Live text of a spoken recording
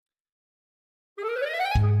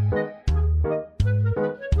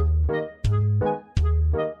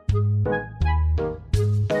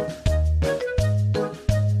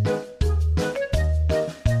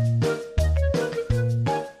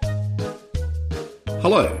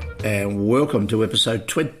Hello, and welcome to episode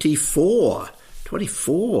 24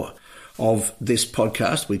 of this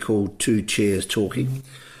podcast we call Two Chairs Talking.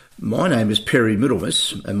 My name is Perry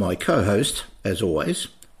Middlemas, and my co-host, as always,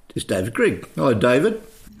 is David Grigg. Hello, David.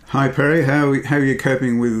 Hi, Perry. How are you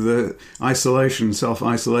coping with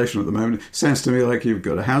self-isolation at the moment? Sounds to me like you've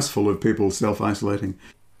got a house full of people self-isolating.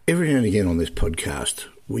 Every now and again on this podcast,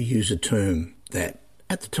 we use a term that,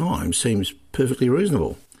 at the time, seems perfectly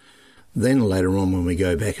reasonable. Then later on, when we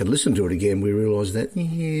go back and listen to it again, we realise that,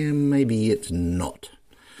 maybe it's not.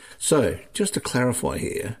 So, just to clarify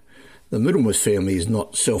here, the Middlemas family is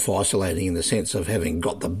not self-isolating in the sense of having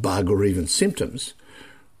got the bug or even symptoms.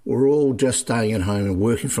 We're all just staying at home and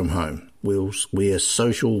working from home. We're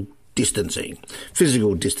social distancing,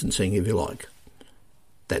 physical distancing, if you like.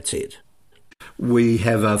 That's it. We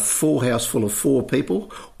have a full house full of 4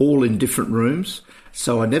 people, all in different rooms.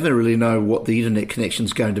 So I never really know what the internet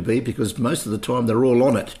connection's going to be because most of the time they're all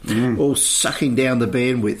on it, all sucking down the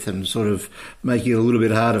bandwidth and sort of making it a little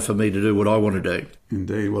bit harder for me to do what I want to do.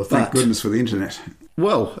 Indeed. Well, thank goodness for the internet.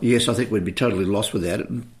 Well, yes, I think we'd be totally lost without it.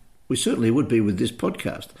 We certainly would be with this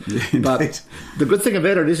podcast. Yeah, but the good thing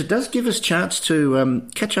about it is it does give us a chance to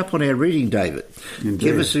catch up on our reading, David. Indeed.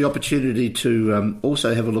 Give us the opportunity to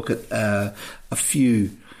also have a look at a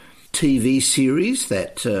few TV series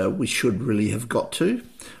that we should really have got to,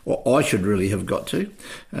 or I should really have got to,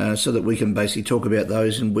 so that we can basically talk about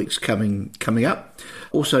those in weeks coming up.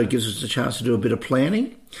 Also gives us a chance to do a bit of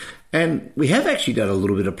planning. And we have actually done a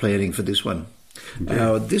little bit of planning for this one.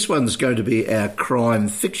 This one's going to be our crime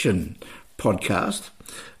fiction podcast,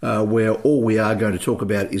 where all we are going to talk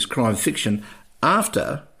about is crime fiction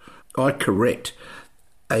after I correct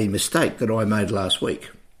a mistake that I made last week.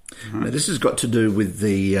 Now, this has got to do with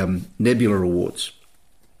the Nebula Awards.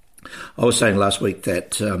 I was saying last week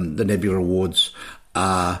that the Nebula Awards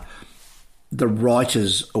are the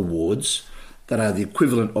Writers' Awards that are the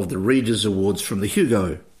equivalent of the Readers' Awards for the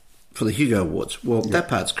Hugo Awards. Well, that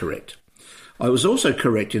part's correct. I was also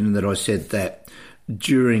correct in that I said that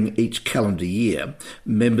during each calendar year,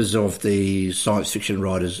 members of the Science Fiction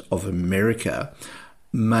Writers of America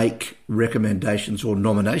make recommendations or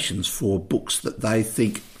nominations for books that they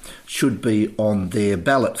think should be on their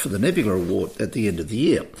ballot for the Nebula Award at the end of the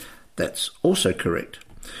year. That's also correct.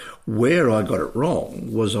 Where I got it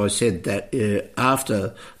wrong was I said that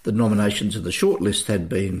after the nominations of the shortlist had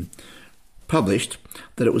been published,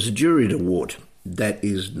 that it was a juried award. That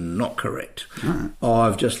is not correct.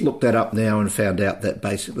 I've just looked that up now and found out that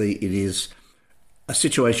basically it is a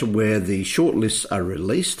situation where the shortlists are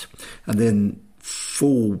released and then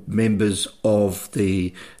full members of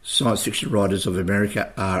the Science Fiction Writers of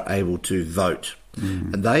America are able to vote.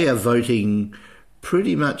 And they are voting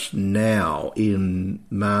pretty much now in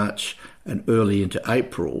March and early into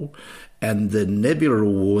April, and the Nebula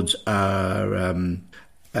Awards are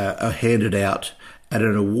handed out at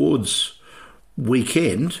an awards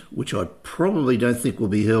weekend, which I probably don't think will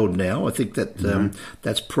be held now. I think that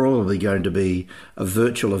that's probably going to be a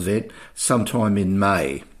virtual event sometime in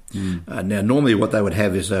May. Now, normally what they would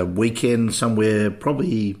have is a weekend somewhere,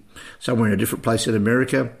 probably somewhere in a different place in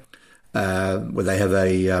America, where they have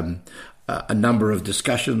a number of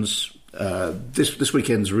discussions. This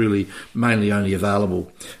weekend's really mainly only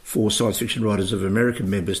available for Science Fiction Writers of America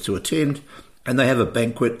members to attend, and they have a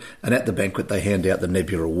banquet, and at the banquet they hand out the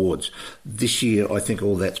Nebula Awards. This year, I think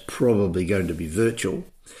all that's probably going to be virtual,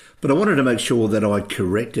 but I wanted to make sure that I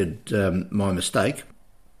corrected my mistake.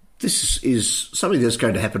 This is something that's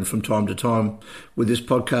going to happen from time to time with this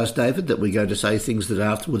podcast, David, that we're going to say things that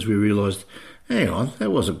afterwards we realised, hang on,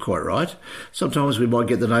 that wasn't quite right. Sometimes we might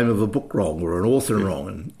get the name of a book wrong or an author wrong,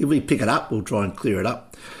 and if we pick it up, we'll try and clear it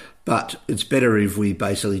up. But it's better if we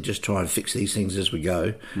basically just try and fix these things as we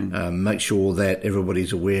go, make sure that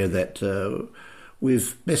everybody's aware that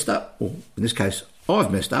we've messed up, or in this case,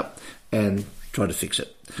 I've messed up, and try to fix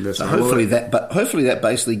it. So hopefully that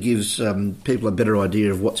basically gives people a better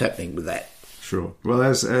idea of what's happening with that. Sure. Well,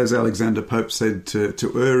 as Alexander Pope said,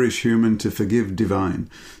 to err is human, to forgive divine.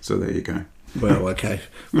 So there you go. Well, okay.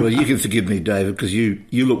 Well, you can forgive me, David, because you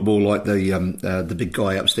look more like the big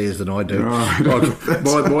guy upstairs than I do.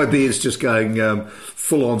 My beard's just going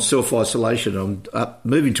full on self-isolation. I'm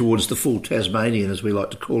moving towards the full Tasmanian, as we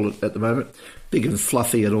like to call it at the moment. Big and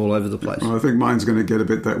fluffy and all over the place. Well, I think mine's going to get a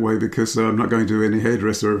bit that way because I'm not going to any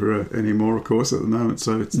hairdresser anymore, of course, at the moment.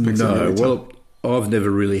 So it's no. Well, I've never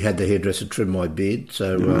really had the hairdresser trim my beard,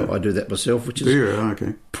 so I do that myself, which is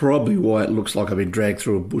okay. probably why it looks like I've been dragged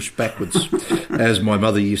through a bush backwards, as my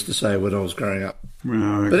mother used to say when I was growing up.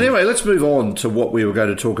 Okay. But anyway, let's move on to what we were going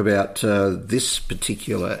to talk about this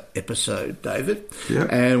particular episode, David.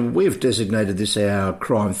 Yep. And we've designated this our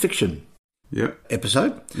crime fiction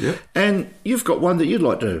episode. Yep. And you've got one that you'd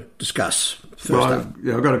like to discuss first up.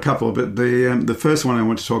 I've got a couple, but the first one I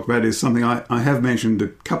want to talk about is something I have mentioned a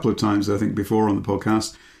couple of times, I think, before on the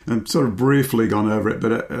podcast, and sort of briefly gone over it,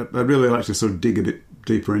 but I'd really like to sort of dig a bit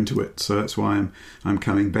deeper into it, so that's why I'm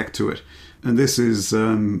coming back to it. And this is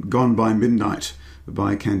Gone by Midnight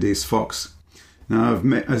by Candice Fox. Now,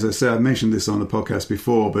 as I say, I've mentioned this on the podcast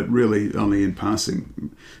before, but really only in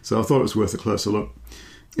passing, so I thought it was worth a closer look.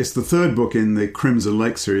 It's the third book in the Crimson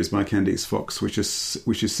Lake series by Candice Fox, which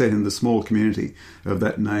is set in the small community of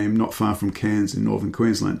that name, not far from Cairns in northern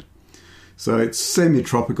Queensland. So it's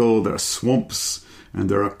semi-tropical, there are swamps, and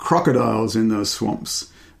there are crocodiles in those swamps,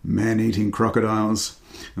 man-eating crocodiles,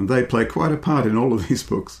 and they play quite a part in all of these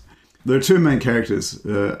books. There are two main characters,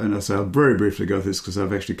 and I'll very briefly go through this because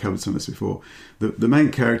I've actually covered some of this before. The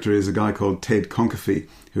main character is a guy called Ted Conkerfee,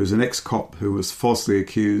 who is an ex-cop who was falsely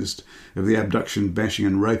accused of the abduction, bashing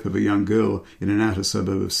and rape of a young girl in an outer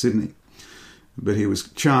suburb of Sydney. But he was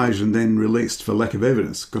charged and then released for lack of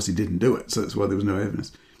evidence, because he didn't do it, so that's why there was no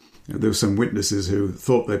evidence. There were some witnesses who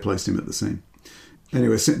thought they placed him at the scene.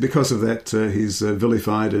 Anyway, because of that, he's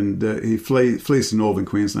vilified, and he flees to northern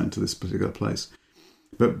Queensland to this particular place.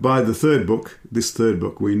 But by this third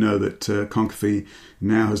book, we know that Conkerfee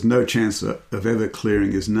now has no chance of ever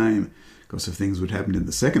clearing his name because of things that happened in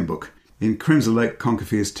the second book. In Crimson Lake,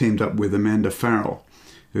 Conkerfee has teamed up with Amanda Farrell,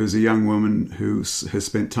 who is a young woman who has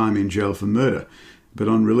spent time in jail for murder, but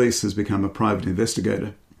on release has become a private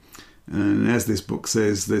investigator. And as this book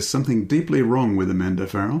says, there's something deeply wrong with Amanda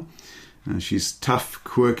Farrell. She's tough,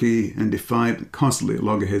 quirky and defiant, constantly at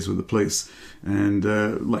loggerheads with the police, and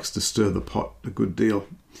likes to stir the pot a good deal.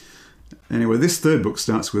 Anyway, this third book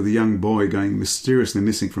starts with a young boy going mysteriously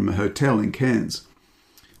missing from a hotel in Cairns,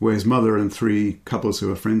 where his mother and three couples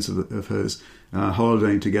who are friends of hers are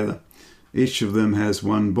holidaying together. Each of them has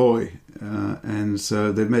one boy, and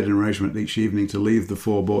so they've made an arrangement each evening to leave the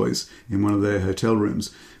four boys in one of their hotel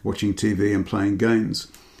rooms, watching TV and playing games,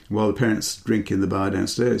 while the parents drink in the bar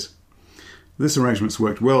downstairs. This arrangement's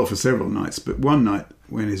worked well for several nights, but one night,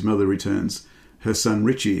 when his mother returns, her son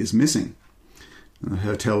Richie is missing. The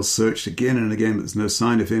hotel's searched again and again, but there's no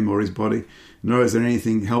sign of him or his body, nor is there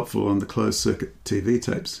anything helpful on the closed-circuit TV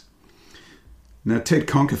tapes. Now, Ted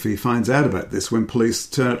Conkerfee finds out about this when police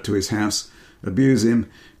turn up to his house, abuse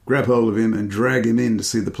him, grab hold of him, and drag him in to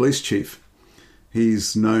see the police chief.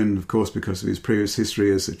 He's known, of course, because of his previous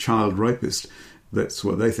history as a child rapist. That's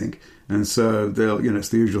what they think. And so it's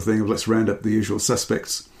the usual thing of let's round up the usual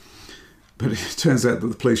suspects. But it turns out that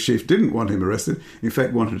the police chief didn't want him arrested. In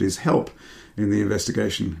fact, wanted his help in the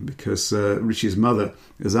investigation because Richie's mother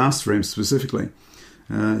has asked for him specifically.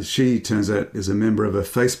 She, turns out, is a member of a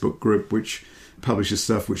Facebook group which publishes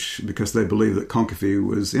stuff because they believe that Conkerfee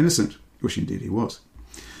was innocent, which indeed he was.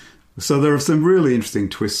 So there are some really interesting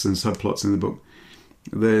twists and subplots in the book.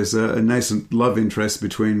 There's a nascent love interest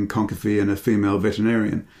between Conkerfee and a female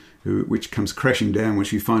veterinarian, which comes crashing down when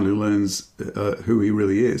she finally learns who he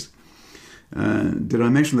really is. Did I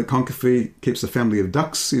mention that Conkerfee keeps a family of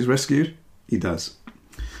ducks he's rescued? He does.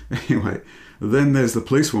 Anyway, then there's the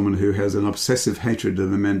policewoman who has an obsessive hatred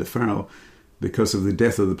of Amanda Farrell because of the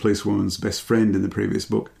death of the policewoman's best friend in the previous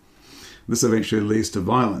book. This eventually leads to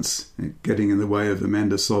violence, getting in the way of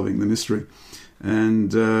Amanda solving the mystery.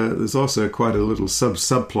 And there's also quite a little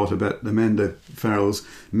subplot about Amanda Farrell's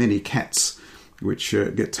many cats, which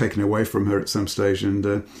get taken away from her at some stage,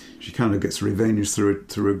 and she kind of gets revenge through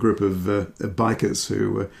a group of bikers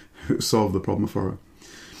who solve the problem for her.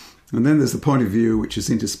 And then there's the point of view which is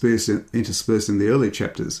interspersed in the early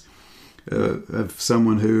chapters of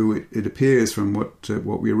someone who it appears from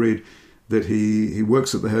what we read that he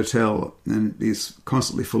works at the hotel and is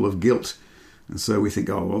constantly full of guilt, and so we think,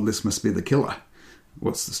 oh well, this must be the killer.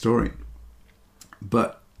 What's the story?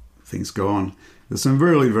 But things go on. There's some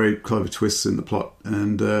really very clever twists in the plot,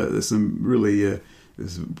 and there's some really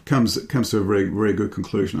comes to a very very good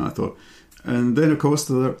conclusion, I thought. And then of course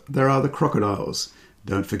there are the crocodiles.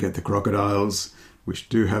 Don't forget the crocodiles, which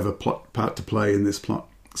do have a part to play in this plot.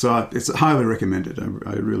 So it's highly recommended.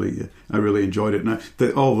 I really enjoyed it.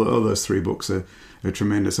 And all those three books are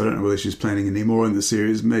tremendous. I don't know whether she's planning any more in the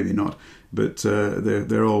series, maybe not, but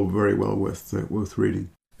they're all very well worth reading.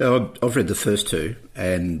 I've read the first two,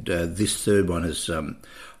 and this third one is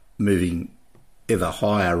moving ever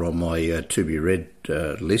higher on my to be read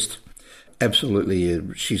list.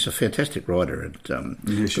 absolutely. She's a fantastic writer.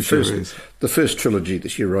 And she sure is. The first trilogy that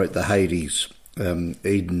she wrote, the Hades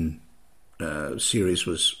Eden series,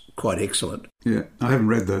 was quite excellent. Yeah, I haven't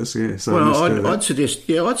read those. Yeah, so well, I'd suggest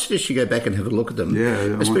you go back and have a look at them.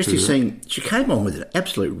 Yeah, especially seeing she came on with an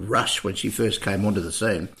absolute rush when she first came onto the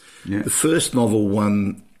scene. Yeah. The first novel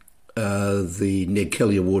won the Ned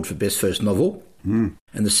Kelly Award for Best First Novel, and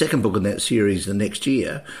the second book in that series, the next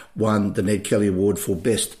year, won the Ned Kelly Award for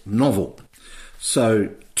Best Novel. So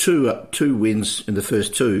two wins in the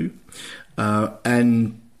first two,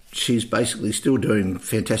 and she's basically still doing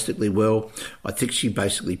fantastically well. I think she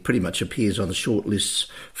basically pretty much appears on the short lists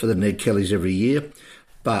for the Ned Kellys every year.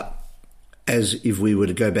 But as if we were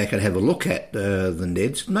to go back and have a look at the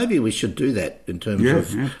Neds, maybe we should do that in terms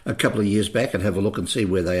of a couple of years back and have a look and see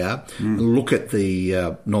where they are, and look at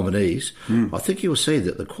the nominees. I think you'll see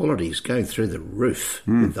that the quality is going through the roof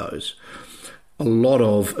with those. A lot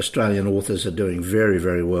of Australian authors are doing very,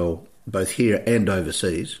 very well, both here and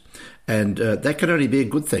overseas. And that can only be a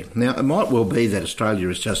good thing. Now, it might well be that Australia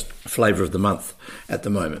is just flavour of the month at the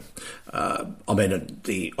moment.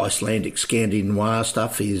 The Icelandic Scandi-noir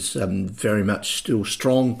stuff is very much still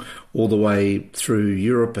strong all the way through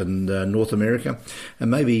Europe and North America.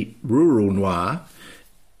 And maybe rural noir,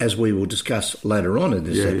 as we will discuss later on in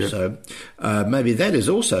this episode, maybe that is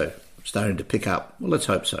also starting to pick up. Well, let's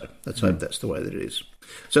hope so. Let's hope that's the way that it is.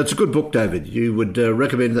 So it's a good book, David. You would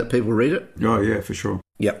recommend that people read it? Oh, yeah, for sure.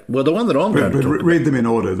 Yeah. Well, the one that I'm going to talk read them in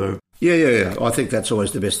order, though. Yeah. I think that's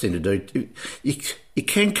always the best thing to do. You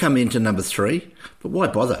can come into number 3, but why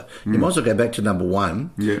bother? You might as well go back to number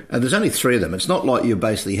 1. Yeah. And there's only 3 of them. It's not like you're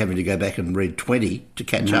basically having to go back and read 20 to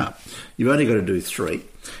catch up. You've only got to do 3.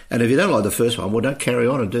 And if you don't like the first one, well, don't carry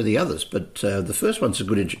on and do the others. But the first one's a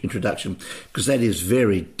good introduction, because that is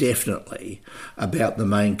very definitely about the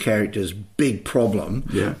main character's big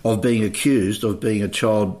problem of being accused of being a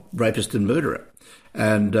child rapist and murderer.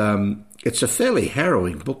 And it's a fairly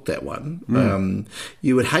harrowing book, that one.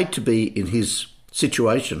 You would hate to be in his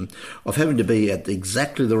situation of having to be at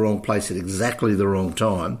exactly the wrong place at exactly the wrong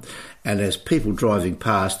time, and as people driving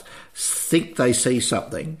past think they see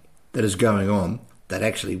something that is going on that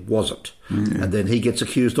actually wasn't. And then he gets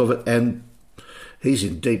accused of it, and he's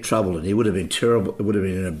in deep trouble, and he would have been terrible. It would have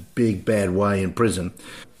been in a big, bad way in prison.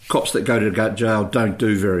 Cops that go to jail don't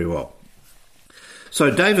do very well. So,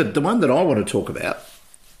 David, the one that I want to talk about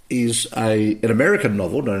is an American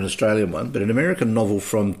novel, not an Australian one, but an American novel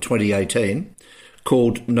from 2018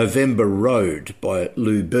 called November Road by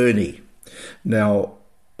Lou Berney. Now,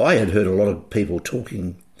 I had heard a lot of people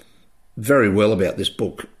talking very well about this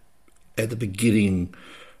book at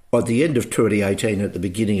the end of 2018, at the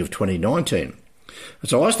beginning of 2019. And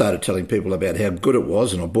so I started telling people about how good it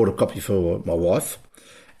was, and I bought a copy for my wife.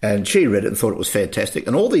 And she read it and thought it was fantastic.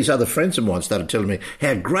 And all these other friends of mine started telling me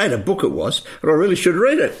how great a book it was, and I really should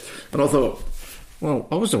read it. And I thought, well,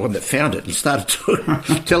 I was the one that found it and started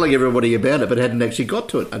telling everybody about it, but hadn't actually got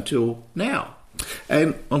to it until now.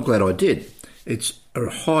 And I'm glad I did. It's a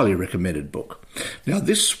highly recommended book. Now,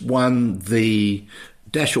 this won the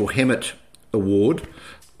Dashiell Hammett Award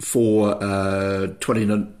for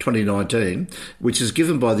 2019, which is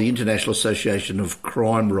given by the International Association of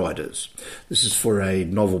Crime Writers. This is for a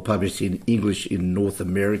novel published in English in North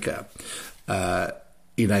America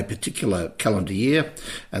in a particular calendar year,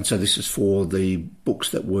 and so this is for the books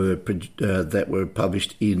that were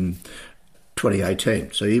published in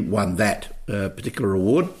 2018. So he won that particular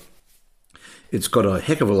award. It's got a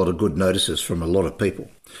heck of a lot of good notices from a lot of people.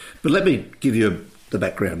 But let me give you the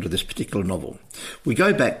background to this particular novel. We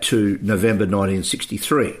go back to November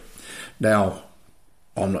 1963. Now,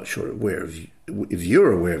 I'm not sure if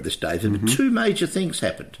you're aware of this, David, but 2 major things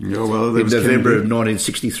happened in November of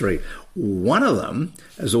 1963. One of them,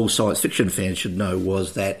 as all science fiction fans should know,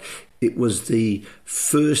 was that it was the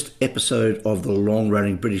first episode of the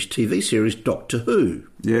long-running British TV series Doctor Who.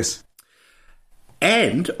 Yes.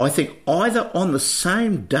 And I think either on the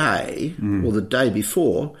same day or the day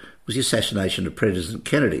before was the assassination of President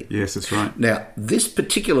Kennedy. Yes, that's right. Now, this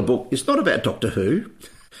particular book is not about Doctor Who.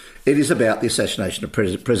 It is about the assassination of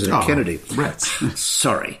President Kennedy. Rats.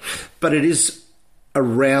 Sorry. But it is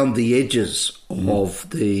around the edges of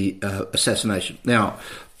the assassination. Now,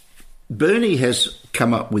 Berney has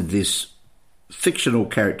come up with this fictional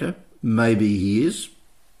character. Maybe he is.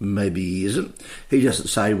 Maybe he isn't. He doesn't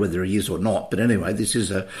say whether he is or not. But anyway, this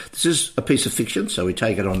is a piece of fiction, so we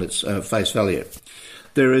take it on its face value.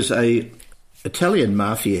 There is a Italian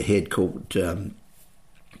mafia head called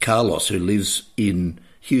Carlos who lives in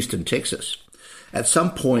Houston, Texas. At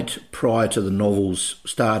some point prior to the novel's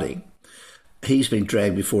starting, he's been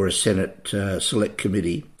dragged before a Senate Select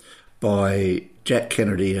Committee by Jack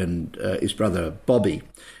Kennedy and his brother Bobby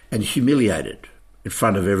and humiliated in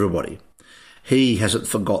front of everybody. He hasn't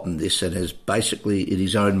forgotten this and has basically, in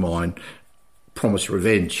his own mind, promised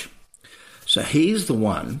revenge. So he's the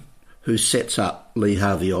one who sets up Lee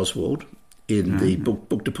Harvey Oswald in the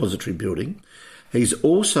book depository building. He's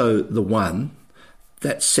also the one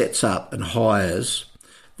that sets up and hires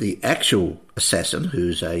the actual assassin,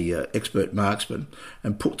 who's a expert marksman,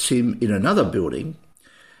 and puts him in another building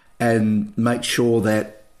and makes sure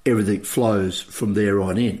that everything flows from there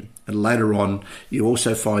on in. And later on, you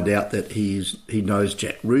also find out that he knows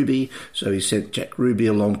Jack Ruby, so he sent Jack Ruby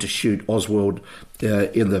along to shoot Oswald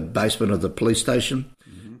in the basement of the police station.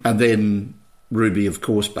 Mm-hmm. And then Ruby, of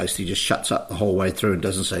course, basically just shuts up the whole way through and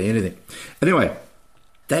doesn't say anything. Anyway,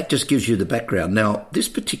 that just gives you the background. Now, this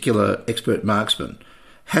particular expert marksman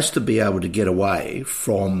has to be able to get away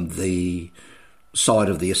from the side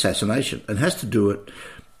of the assassination and has to do it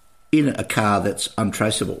in a car that's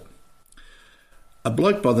untraceable. A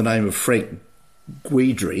bloke by the name of Frank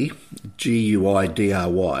Guidry,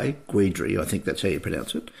 Guidry, Guidry, I think that's how you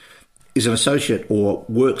pronounce it, is an associate or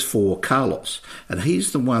works for Carlos. And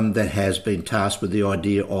he's the one that has been tasked with the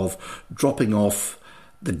idea of dropping off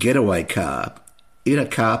the getaway car in a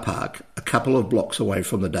car park a couple of blocks away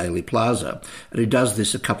from the Daily Plaza. And he does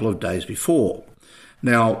this a couple of days before.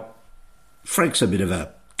 Now, Frank's a bit of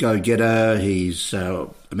a go-getter. He's a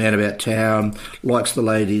man about town, likes the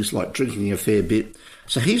ladies, like drinking a fair bit.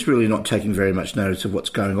 So he's really not taking very much notice of what's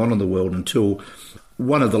going on in the world until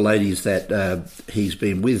one of the ladies that he's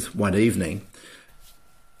been with one evening,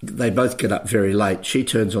 they both get up very late. She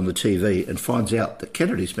turns on the TV and finds out that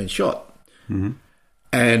Kennedy's been shot. Mm-hmm.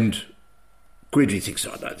 And Guidry thinks,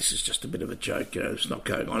 oh, no, this is just a bit of a joke, it's not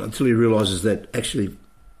going on, until he realises that actually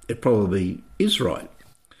it probably is right.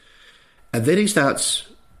 And then he starts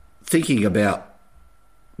thinking about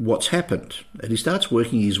what's happened, and he starts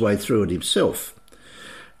working his way through it himself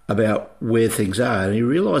about where things are, and he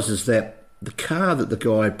realises that the car that the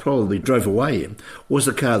guy probably drove away in was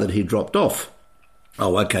the car that he dropped off.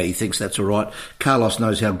 Oh, okay, he thinks that's all right. Carlos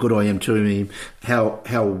knows how good I am to him,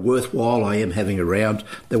 how worthwhile I am having around.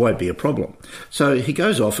 There won't be a problem. So he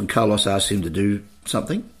goes off and Carlos asks him to do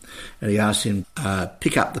something, and he asks him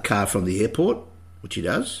pick up the car from the airport, which he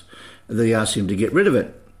does, and then he asks him to get rid of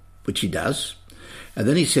it, which he does, and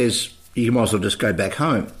then he says, you might as well just go back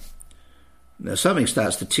home. Now, something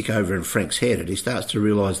starts to tick over in Frank's head, and he starts to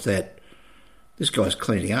realise that this guy's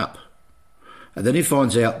cleaning up. And then he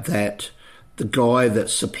finds out that the guy that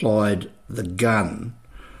supplied the gun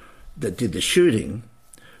that did the shooting,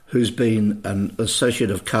 who's been an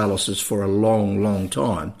associate of Carlos's for a long, long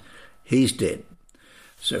time, he's dead.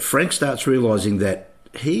 So Frank starts realising that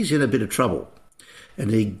he's in a bit of trouble,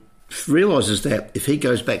 and he realises that if he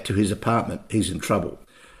goes back to his apartment, he's in trouble.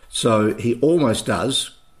 So he almost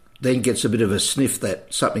does, then gets a bit of a sniff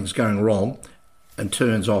that something's going wrong, and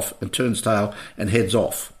turns tail and heads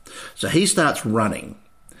off. So he starts running.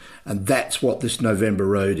 And that's what this November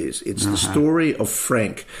Road is. It's the story of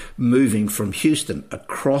Frank moving from Houston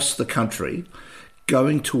across the country,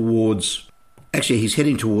 going towards, actually he's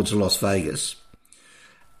heading towards Las Vegas,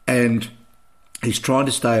 and he's trying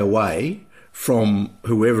to stay away from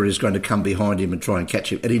whoever is going to come behind him and try and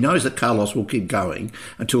catch him. And he knows that Carlos will keep going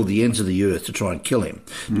until the ends of the earth to try and kill him,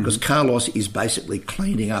 because Carlos is basically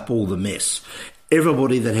cleaning up all the mess.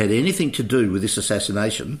 Everybody that had anything to do with this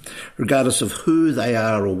assassination, regardless of who they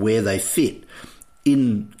are or where they fit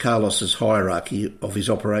in Carlos's hierarchy of his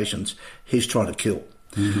operations, he's trying to kill.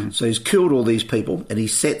 Mm-hmm. So he's killed all these people, and he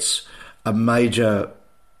sets a major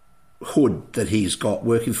hood that he's got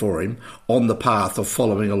working for him on the path of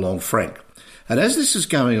following along Frank. And as this is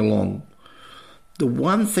going along, the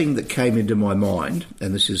one thing that came into my mind,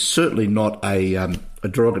 and this is certainly not a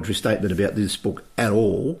derogatory statement about this book at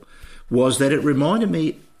all, was that it reminded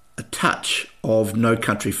me a touch of No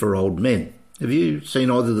Country for Old Men. Have you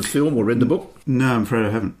seen either the film or read the book? No, I'm afraid I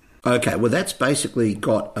haven't. Okay, well, that's basically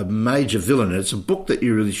got a major villain, and it's a book that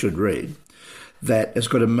you really should read, that has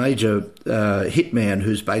got a major hitman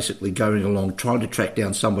who's basically going along trying to track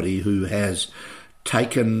down somebody who has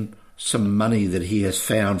taken some money that he has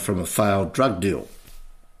found from a failed drug deal.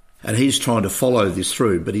 And he's trying to follow this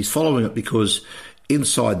through, but he's following it because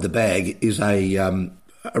inside the bag is a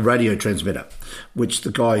radio transmitter, which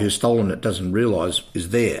the guy who's stolen it doesn't realise is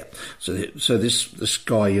there. So this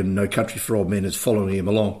guy in No Country for Old Men is following him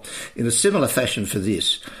along. In a similar fashion for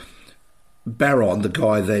this, Baron, the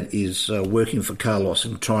guy that is working for Carlos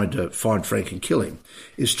and trying to find Frank and kill him,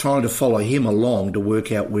 is trying to follow him along to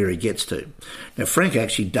work out where he gets to. Now, Frank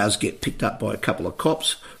actually does get picked up by a couple of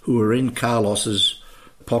cops who are in Carlos's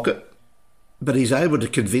pocket, But he's able to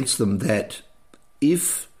convince them that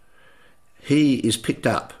if he is picked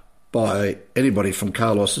up by anybody from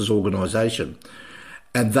Carlos's organisation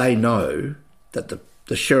and they know that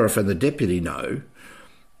the sheriff and the deputy know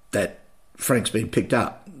that Frank's been picked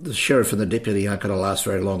up, the sheriff and the deputy aren't going to last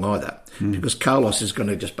very long either, because Carlos is going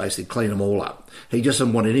to just basically clean them all up. He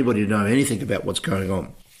doesn't want anybody to know anything about what's going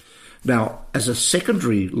on. Now, as a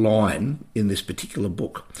secondary line in this particular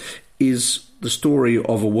book is the story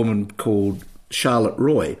of a woman called Charlotte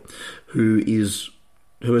Roy, who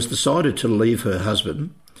has decided to leave her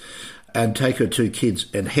husband and take her 2 kids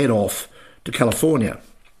and head off to California.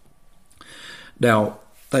 Now,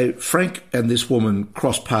 Frank and this woman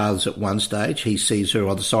cross paths at one stage. He sees her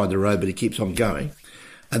on the side of the road, but he keeps on going.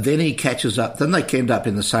 And then he catches up. Then they end up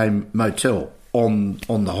in the same motel on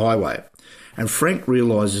the highway. And Frank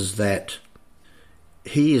realises that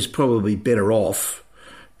he is probably better off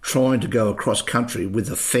trying to go across country with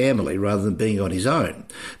a family rather than being on his own,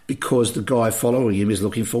 because the guy following him is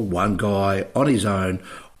looking for one guy on his own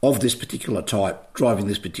of this particular type, driving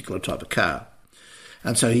this particular type of car.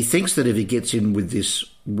 And so he thinks that if he gets in with this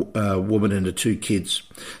woman and the 2 kids,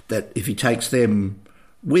 that if he takes them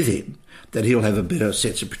with him, that he'll have a better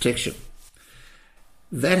sense of protection.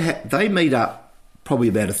 They meet up probably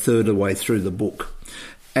about a third of the way through the book.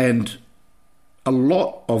 And a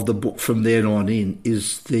lot of the book from then on in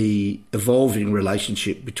is the evolving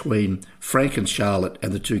relationship between Frank and Charlotte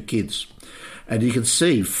and the 2 kids. And you can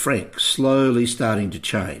see Frank slowly starting to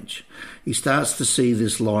change. He starts to see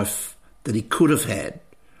this life that he could have had,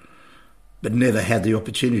 but never had the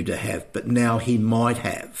opportunity to have, but now he might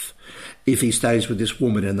have if he stays with this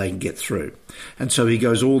woman and they can get through. And so he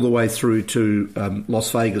goes all the way through to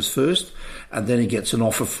Las Vegas first, and then he gets an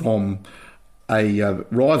offer from a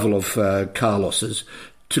rival of Carlos's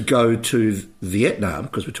to go to Vietnam,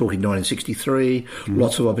 because we're talking 1963,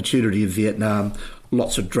 lots of opportunity in Vietnam,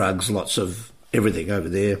 lots of drugs, lots of everything over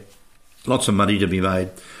there, lots of money to be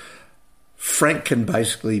made. Frank can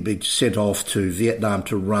basically be sent off to Vietnam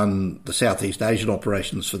to run the Southeast Asian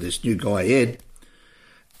operations for this new guy, Ed,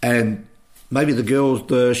 and maybe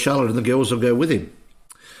the Charlotte and the girls will go with him.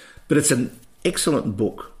 But it's an excellent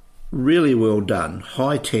book, really well done,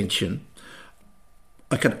 high tension.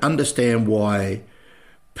 I can understand why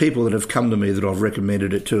people that have come to me that I've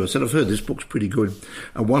recommended it to, I said, I've heard this book's pretty good.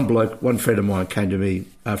 And one friend of mine came to me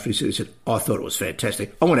after he said, I thought it was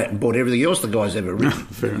fantastic. I went out and bought everything else the guy's ever written.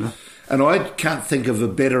 Fair enough. And I can't think of a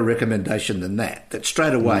better recommendation than that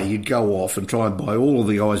straight away you'd go off and try and buy all of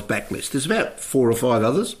the guy's backlist. There's about 4 or 5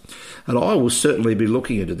 others, and I will certainly be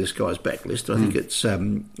looking into this guy's backlist. I think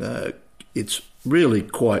it's really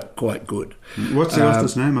quite good. What's the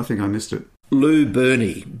author's name? I think I missed it. Lou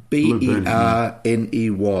Berney, Berney, and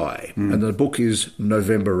the book is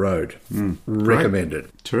November Road. Recommended.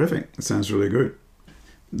 Great. Terrific. It sounds really good.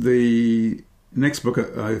 The next book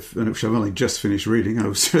which I've only just finished reading. I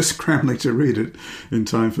was just scrambling to read it in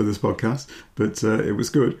time for this podcast, but it was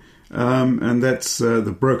good. And that's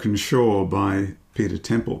The Broken Shore by Peter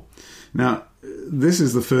Temple. Now, this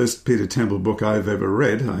is the first Peter Temple book I've ever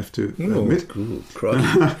read, I have to admit.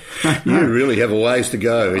 Crikey. You really have a ways to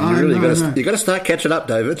go. And you've got to start catching up,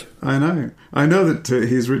 David. I know. I know that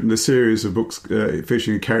he's written a series of books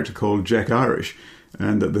featuring a character called Jack Irish,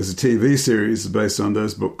 and that there's a TV series based on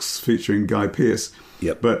those books featuring Guy Pearce.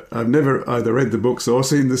 Yep. But I've never either read the books or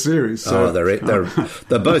seen the series. So.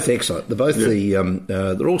 They're both excellent. They're both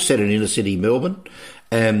they're all set in inner city Melbourne,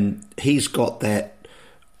 and he's got that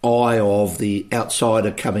eye of the outsider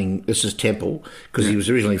coming. This is Temple, because he was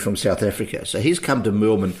originally from South Africa, so he's come to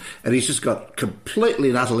Melbourne and he's just got completely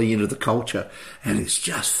and utterly into the culture, and it's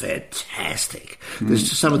just fantastic. There's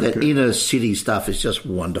just some of that inner city stuff is just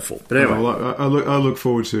wonderful. But anyway, I look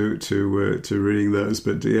forward to reading those.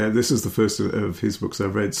 But this is the first of his books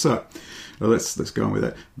I've read. So let's go on with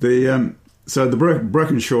that. The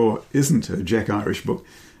Broken Shore isn't a Jack Irish book.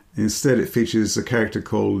 Instead, it features a character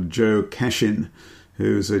called Joe Cashin,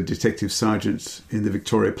 who's a detective sergeant in the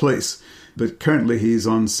Victoria Police. But currently he's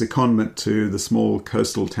on secondment to the small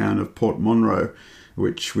coastal town of Port Monroe,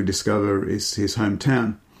 which we discover is his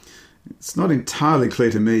hometown. It's not entirely clear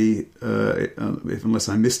to me, unless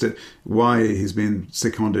I missed it, why he's been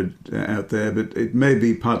seconded out there, but it may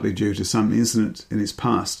be partly due to some incident in his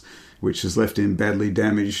past, which has left him badly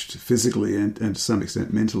damaged physically and to some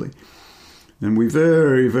extent mentally. And we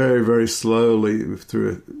very, very, very slowly,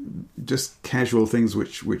 through just casual things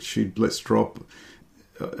which he lets drop,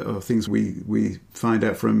 things we find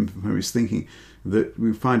out from his thinking, that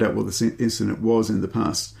we find out what this incident was in the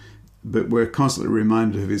past. but we're constantly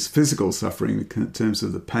reminded of his physical suffering in terms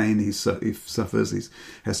of the pain he suffers. He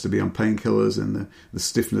has to be on painkillers and the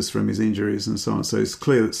stiffness from his injuries and so on. So it's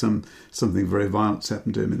clear that something very violent's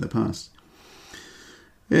happened to him in the past.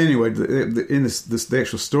 Anyway, the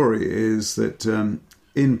actual story is that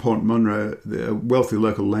in Port Munro, the wealthy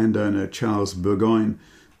local landowner Charles Burgoyne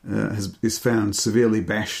is found severely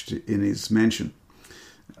bashed in his mansion.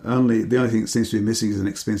 The only thing that seems to be missing is an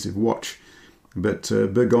expensive watch. But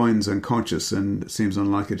Burgoyne's unconscious and seems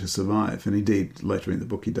unlikely to survive. And indeed, later in the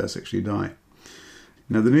book, he does actually die.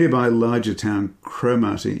 Now, the nearby larger town,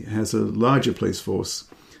 Cromarty, has a larger police force.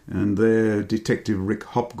 And their Detective Rick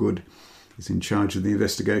Hopgood is in charge of the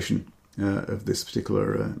investigation of this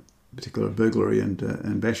particular burglary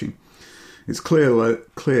and bashing. It's clear,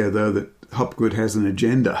 though, that Hopgood has an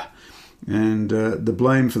agenda. And the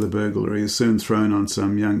blame for the burglary is soon thrown on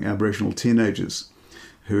some young Aboriginal teenagers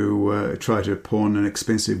who try to pawn an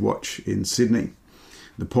expensive watch in Sydney.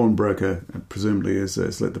 The pawnbroker presumably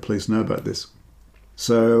has let the police know about this.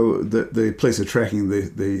 So the police are tracking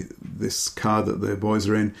this car that the boys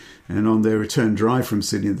are in, and on their return drive from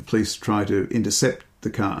Sydney, the police try to intercept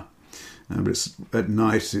the car. But it's at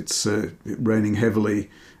night, it's raining heavily,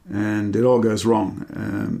 and it all goes wrong.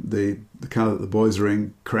 The car that the boys are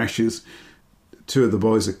in crashes. 2 of the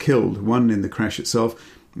boys are killed, one in the crash itself,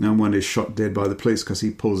 and one is shot dead by the police because he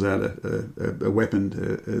pulls out a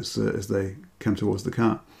weapon as they come towards the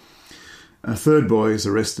car. A 3rd boy is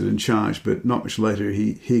arrested and charged, but not much later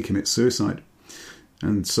he commits suicide.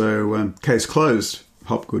 And so, case closed,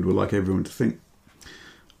 Hopgood would like everyone to think.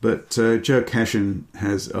 But Joe Cashin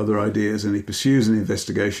has other ideas, and he pursues an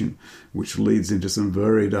investigation which leads into some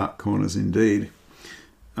very dark corners indeed.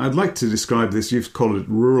 I'd like to describe this. You've called it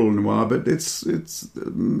rural noir, but it's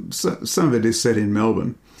some of it is set in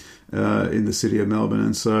Melbourne, in the city of Melbourne,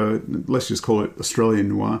 and so let's just call it Australian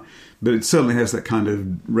noir. But it certainly has that kind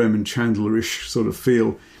of Raymond Chandler-ish sort of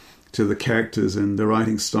feel to the characters and the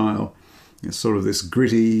writing style. It's sort of this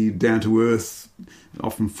gritty, down-to-earth,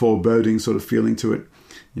 often foreboding sort of feeling to it.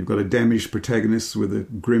 You've got a damaged protagonist with a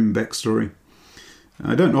grim backstory.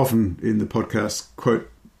 I don't often in the podcast quote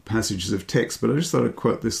passages of text, but I just thought I'd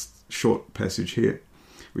quote this short passage here,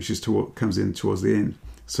 which comes in towards the end.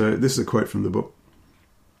 So this is a quote from the book.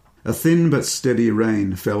 A thin but steady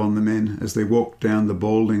rain fell on the men as they walked down the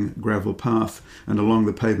balding gravel path and along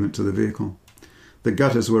the pavement to the vehicle. The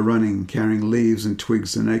gutters were running, carrying leaves and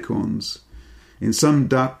twigs and acorns. In some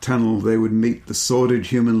dark tunnel they would meet the sordid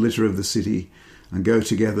human litter of the city and go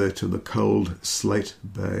together to the cold slate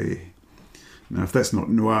bay. Now, if that's not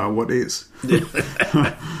noir, what is?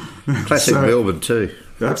 Classic Melbourne too.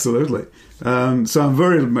 Absolutely. So I'm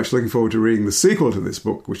very much looking forward to reading the sequel to this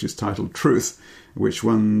book, which is titled Truth, which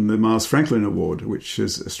won the Miles Franklin Award, which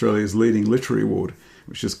is Australia's leading literary award,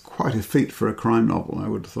 which is quite a feat for a crime novel, I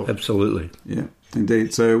would have thought. Absolutely. Yeah,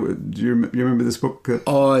 indeed. So do you remember this book?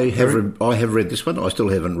 I have read this one. I still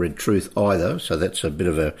haven't read Truth either, so that's a bit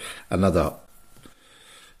of another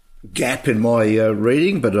gap in my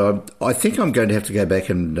reading, but I think I'm going to have to go back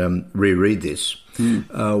and reread this.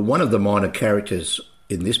 One of the minor characters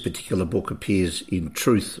in this particular book appears in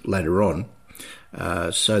Truth later on,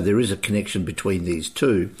 so there is a connection between these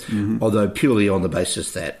two, although purely on the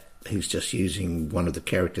basis that he's just using one of the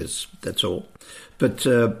characters, that's all. But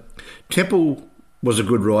Temple was a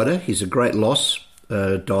good writer. He's a great loss,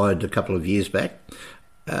 died a couple of years back.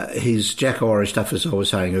 His Jack Irish stuff, as I was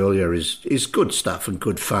saying earlier, is good stuff and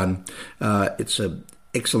good fun. It's an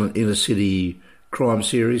excellent inner city crime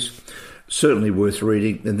series, certainly worth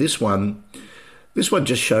reading. And this one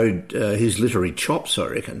just showed his literary chops, I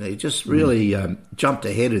reckon. He just really jumped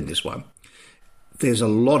ahead in this one. There's a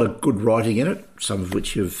lot of good writing in it, some of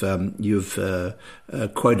which you've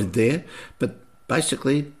quoted there, but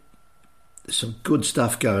basically there's some good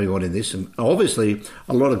stuff going on in this, and obviously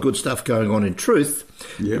a lot of good stuff going on in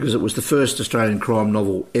Truth, because it was the first Australian crime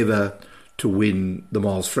novel ever to win the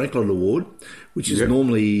Miles Franklin Award, which is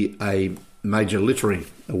normally a major literary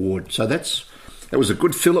award. So that was a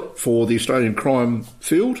good fillip for the Australian crime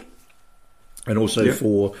field, and also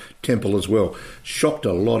for Temple as well. Shocked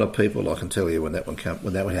a lot of people, I can tell you, when that one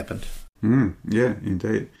happened. Yeah,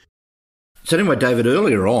 indeed. So anyway, David,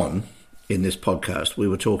 earlier on in this podcast, we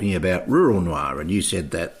were talking about rural noir, and you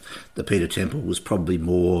said that the Peter Temple was probably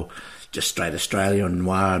more just straight Australian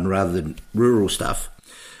noir rather than rural stuff.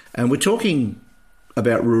 And we're talking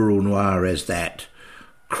about rural noir as that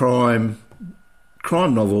crime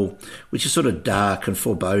novel, which is sort of dark and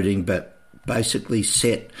foreboding, but basically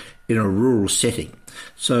set in a rural setting.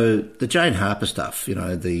 So the Jane Harper stuff, the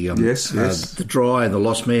The Dry and The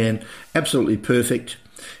Lost Man, absolutely perfect.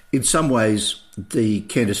 In some ways, the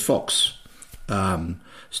Candice Fox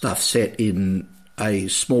stuff set in a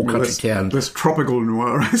small country town. Less tropical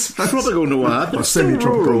noir, I suppose. Tropical noir, but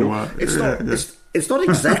semi-tropical noir. It's not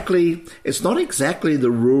exactly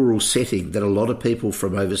the rural setting that a lot of people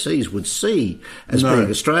from overseas would see as being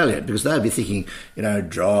Australian, because they'd be thinking,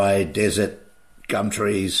 dry desert, gum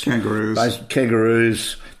trees,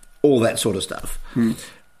 kangaroos, all that sort of stuff.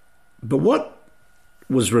 But what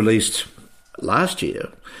was released last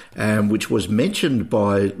year, which was mentioned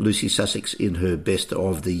by Lucy Sussex in her Best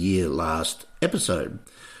of the Year last episode,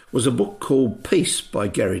 was a book called Peace by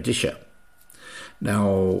Gary Disher.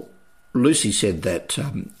 Now, Lucy said that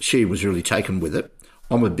she was really taken with it.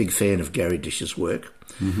 I'm a big fan of Gary Disher's work.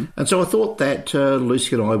 And so I thought that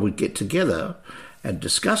Lucy and I would get together and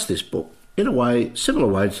discuss this book in a way, similar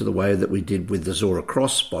way to the way that we did with the Zora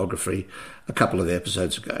Cross biography a couple of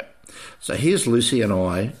episodes ago. So here's Lucy and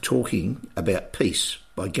I talking about Peace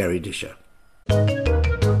by Gary Disher.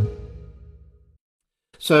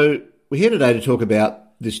 So we're here today to talk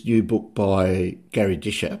about this new book by Gary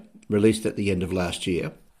Disher, released at the end of last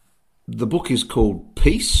year. The book is called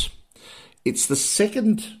Peace. It's the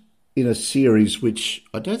second in a series which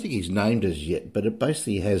I don't think he's named as yet, but it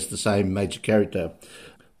basically has the same major character,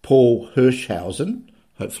 Paul Hirschhausen.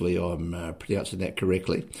 Hopefully I'm pronouncing that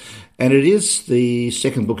correctly. And it is the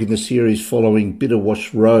second book in the series following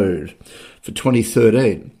Bitterwash Road for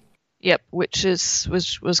 2013. Yep, which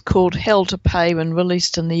was called Hell to Pay when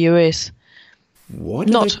released in the US.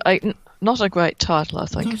 Not a great title, I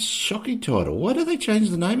think. That's a shocking title. Why do they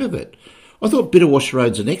change the name of it? I thought Bitterwash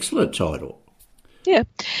Road's an excellent title. Yeah,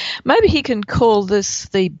 maybe he can call this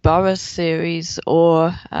the Burra series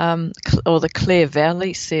or the Clare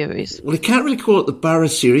Valley series. Well, he can't really call it the Burra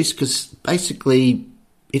series because basically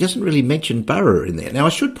he doesn't really mention Burra in there. Now, I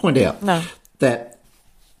should point out that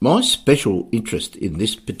my special interest in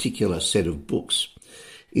this particular set of books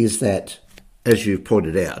is that, as you've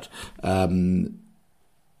pointed out,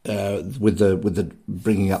 with the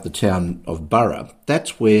bringing up the town of Burra,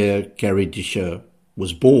 that's where Gary Disher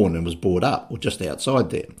was born and was brought up, or just outside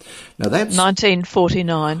there. Now that's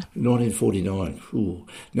 1949. 1949. Ooh.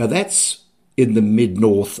 Now that's in the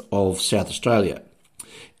mid-north of South Australia.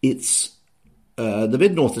 It's the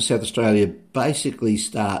mid-north of South Australia basically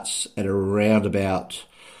starts at around about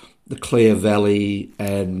the Clare Valley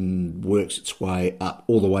and works its way up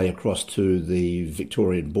all the way across to the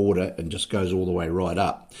Victorian border and just goes all the way right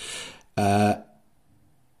up.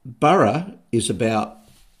 Burra is about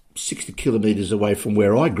 60 kilometres away from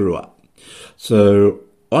where I grew up. So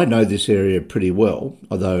I know this area pretty well,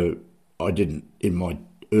 although I didn't, in my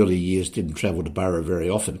early years, didn't travel to Burra very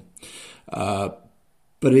often. But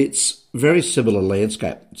it's very similar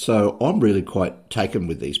landscape. So I'm really quite taken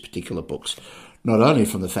with these particular books, not only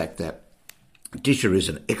from the fact that Disher is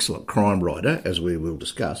an excellent crime writer, as we will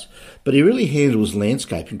discuss, but he really handles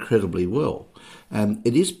landscape incredibly well. And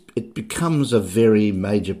it becomes a very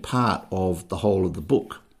major part of the whole of the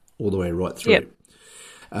book, all the way right through. Yep.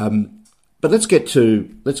 But let's get to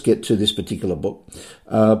this particular book.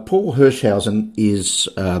 Paul Hirschhausen is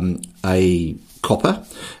a copper.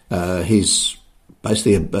 He's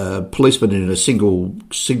basically a policeman in a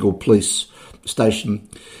single police station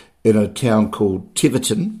in a town called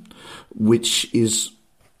Tiverton, which is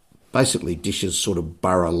basically Disher's sort of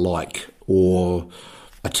Burra-like, or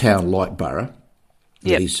a town like Burra.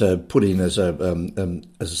 That he's put in as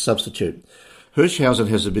a substitute. Hirschhausen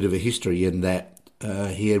has a bit of a history in that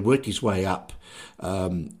he had worked his way up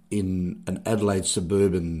in an Adelaide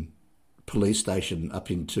suburban police station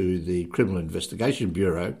up into the Criminal Investigation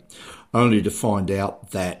Bureau, only to find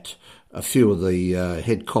out that a few of the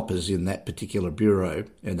head coppers in that particular bureau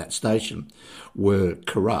and that station were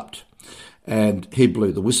corrupt, and he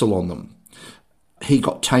blew the whistle on them. He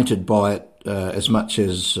got tainted by it as much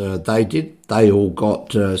as they did. They all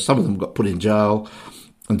got, some of them got put in jail,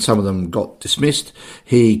 and some of them got dismissed.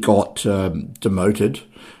 He got demoted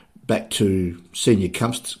back to senior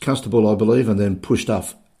constable, I believe, and then pushed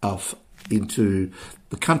off into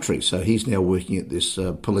the country. So he's now working at this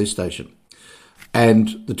police station.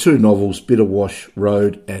 And the two novels, Bitterwash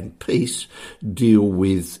Road and Peace, deal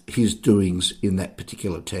with his doings in that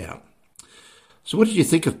particular town. So what did you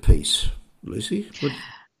think of Peace, Lucy?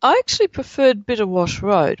 I actually preferred Bitterwash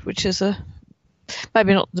Road, which is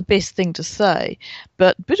maybe not the best thing to say,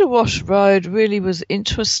 but Bitterwash Road really was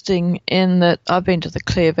interesting in that I've been to the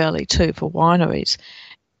Clare Valley too for wineries.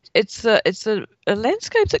 It's a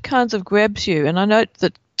landscape that kind of grabs you, and I note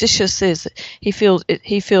that Disher says that he feels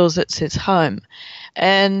it's his home,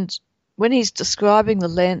 and when he's describing the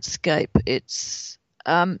landscape, it's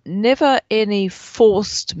never any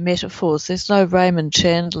forced metaphors. There's no Raymond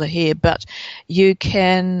Chandler here, but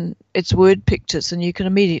it's word pictures and you can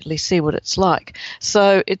immediately see what it's like.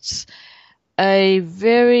 So the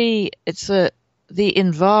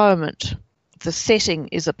environment, the setting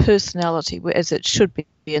is a personality, as it should be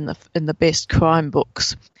in the best crime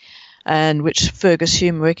books, and which Fergus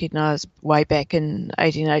Hume recognised way back in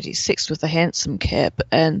 1886 with The Hansom Cab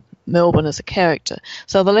and Melbourne as a character.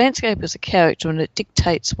 So the landscape is a character and it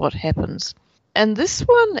dictates what happens. And this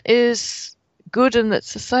one is good, and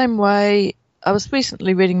it's the same way. I was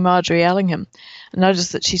recently reading Marjorie Allingham and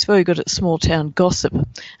noticed that she's very good at small town gossip.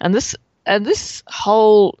 And this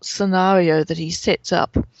whole scenario that he sets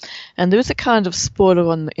up, and there is a kind of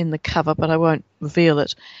spoiler in the cover, but I won't reveal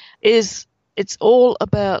it, it's all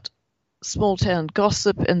about small town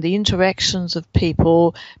gossip and the interactions of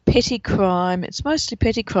people, petty crime. It's mostly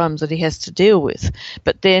petty crimes that he has to deal with.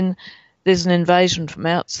 But then there's an invasion from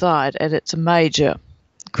outside and it's a major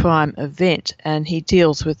crime event and he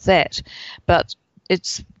deals with that. But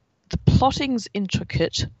the plotting's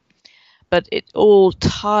intricate, but it all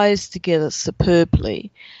ties together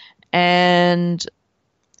superbly. And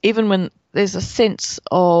even when there's a sense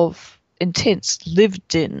of intense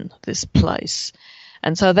lived in this place,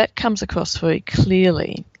 and so that comes across very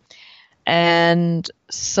clearly. I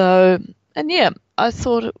thought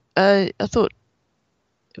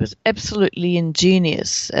it was absolutely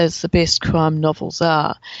ingenious, as the best crime novels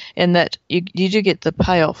are, in that you do get the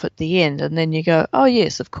payoff at the end, and then you go, oh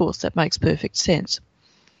yes, of course, that makes perfect sense.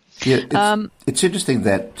 Yeah, it's interesting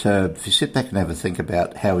that if you sit back and have a think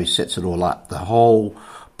about how he sets it all up, the whole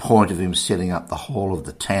point of him setting up the whole of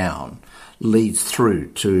the town leads through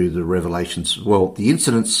to the revelations. Well, the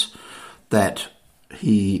incidents that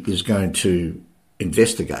he is going to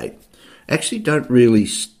investigate actually don't really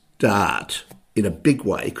start in a big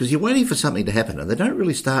way, because you're waiting for something to happen, and they don't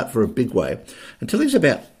really start for a big way until he's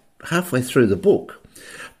about halfway through the book.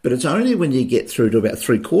 But it's only when you get through to about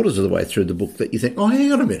 3/4 of the way through the book that you think, oh,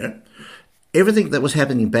 hang on a minute. Everything that was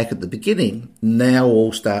happening back at the beginning now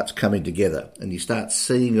all starts coming together, and you start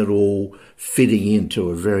seeing it all fitting into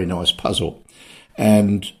a very nice puzzle.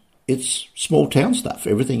 And it's small town stuff.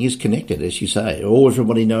 Everything is connected, as you say.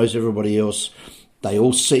 Everybody knows everybody else. They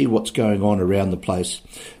all see what's going on around the place.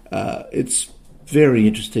 It's very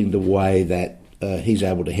interesting the way that he's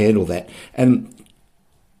able to handle that. And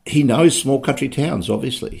he knows small country towns,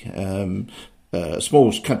 obviously.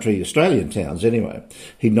 Small country Australian towns, anyway.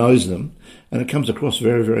 He knows them, and it comes across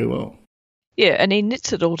very, very well. Yeah, and he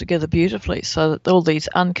knits it all together beautifully so that all these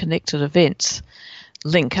unconnected events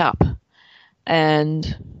link up.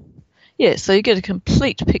 And, yeah, so you get a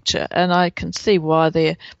complete picture, and I can see why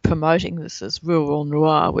they're promoting this as rural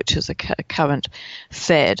noir, which is a current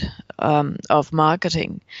fad of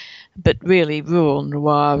marketing. But really, rural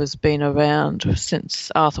noir has been around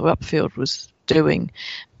since Arthur Upfield was doing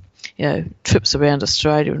trips around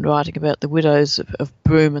Australia and writing about the widows of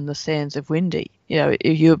Broome and the sands of Windy.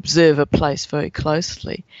 You observe a place very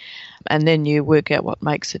closely, and then you work out what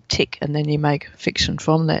makes it tick, and then you make fiction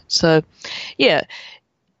from that. So, yeah,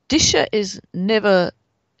 Disher is never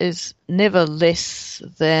less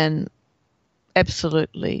than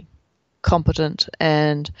absolutely competent,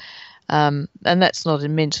 and that's not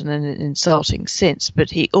meant in an insulting sense, but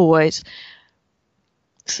he always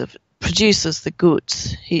sort of produces the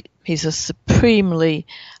goods. He's a supremely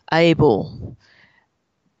able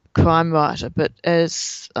crime writer, but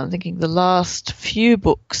as I'm thinking, the last few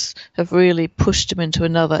books have really pushed him into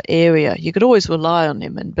another area. You could always rely on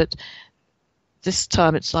him, but this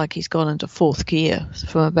time it's like he's gone into fourth gear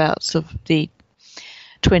from about sort of the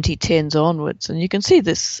 2010s onwards, and you can see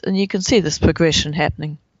this progression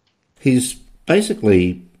happening. He's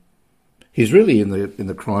really in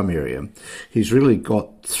the crime area. He's really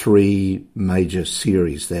got 3 major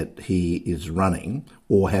series that he is running,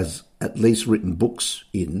 or has at least written books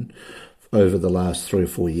in, over the last 3 or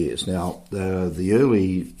 4 years. Now,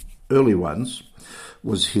 the early ones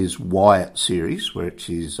was his Wyatt series, which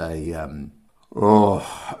is it's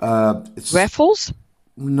Raffles.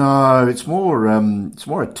 No, it's more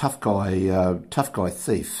a tough guy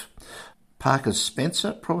thief. Parker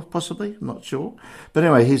Spencer, possibly, I'm not sure. But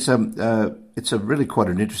anyway, it's a really quite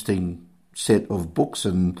an interesting set of books,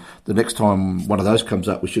 and the next time one of those comes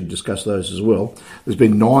up, we should discuss those as well. There's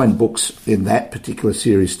been 9 books in that particular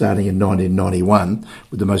series starting in 1991,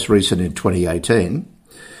 with the most recent in 2018.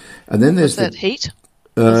 And then there's Heat?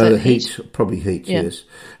 Heat, probably Heat, yeah. Yes.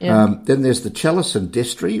 Yeah. Then there's the Chalice and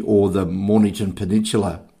Destry, or the Mornington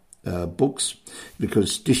Peninsula books,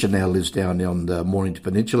 because Disher now lives down on the Mornington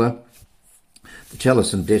Peninsula. The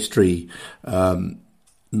Chalice and Destry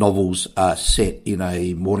novels are set in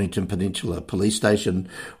a Mornington Peninsula police station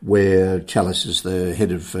where Challis is the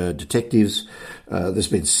head of detectives. There's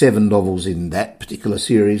been 7 novels in that particular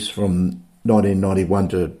series from 1991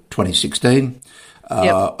 to 2016.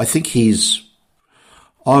 Yep.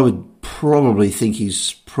 I would probably think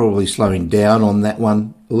he's probably slowing down on that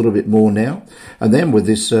one a little bit more now. And then with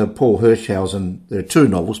this Paul Hirschhausen, there are 2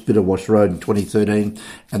 novels, Bitterwash Road in 2013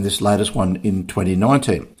 and this latest one in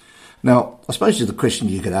 2019. Now, I suppose the question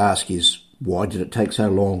you could ask is, why did it take so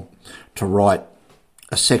long to write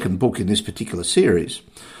a second book in this particular series?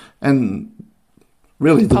 And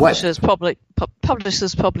really, the publishers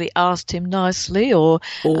probably asked him nicely, or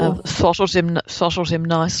throttled him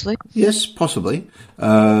nicely. Yes, possibly.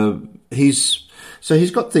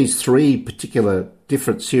 He's got these 3 particular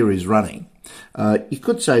different series running. You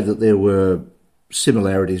could say that there were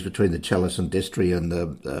similarities between the Challis and Destry and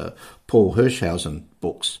the Paul Hirschhausen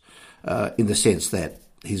books, in the sense that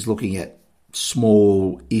he's looking at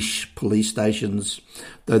small-ish police stations,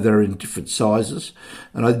 though they're in different sizes.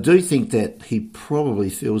 And I do think that he probably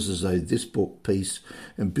feels as though this book piece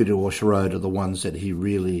and Bitterwash Road are the ones that he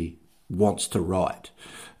really wants to write,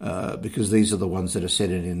 because these are the ones that are set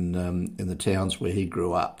in the towns where he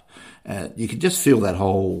grew up. You can just feel that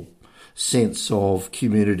whole sense of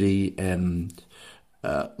community and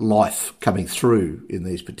life coming through in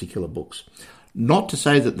these particular books. Not to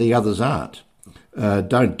say that the others aren't.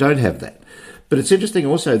 Don't have that. But it's interesting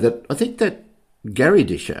also that I think that Gary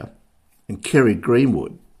Disher and Kerry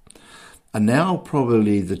Greenwood are now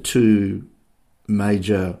probably the 2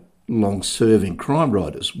 major long-serving crime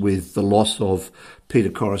writers, with the loss of Peter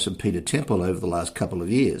Corris and Peter Temple over the last couple of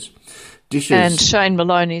years. And Shane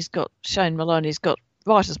Maloney's got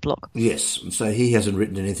writer's block. Yes, and so he hasn't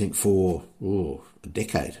written anything for a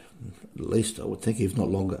decade, at least, I would think, if not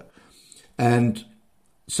longer. And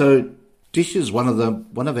so Disher's one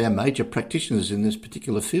of our major practitioners in this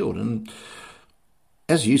particular field, and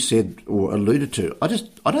as you said or alluded to, I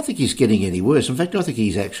don't think he's getting any worse. In fact, I think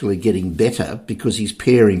he's actually getting better, because he's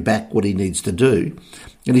paring back what he needs to do,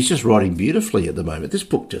 and he's just writing beautifully at the moment. This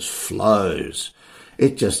book just flows. You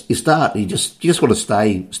just want to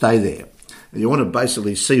stay there. You want to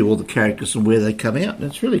basically see all the characters and where they come out, and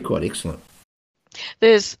it's really quite excellent.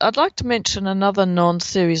 I'd like to mention another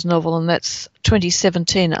non-series novel, and that's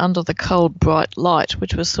 2017, Under the Cold Bright Light,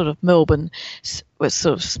 which was sort of Melbourne, was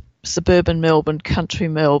sort of suburban Melbourne, country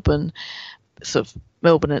Melbourne, sort of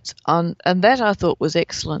Melbourne. And that I thought was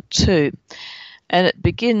excellent too. And it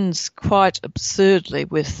begins quite absurdly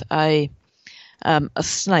with a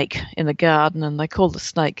snake in the garden, and they call the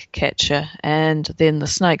snake catcher, and then the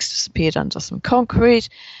snake's disappeared under some concrete,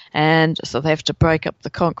 and so they have to break up the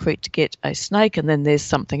concrete to get a snake, and then there's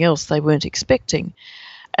something else they weren't expecting.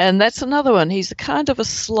 And that's another one. He's a kind of a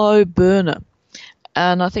slow burner,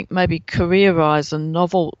 and I think maybe career-wise and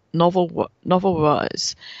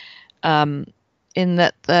novel-wise, in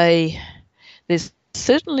that there's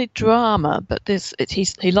certainly drama, but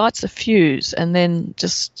he lights a fuse and then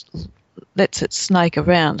just lets it snake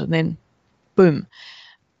around, and then boom.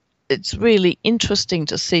 It's really interesting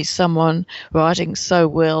to see someone writing so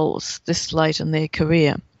well this late in their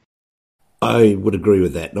career. I would agree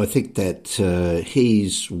with that. And I think that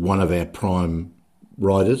he's one of our prime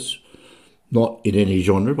writers, not in any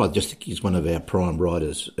genre, but I just think he's one of our prime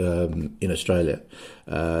writers in Australia.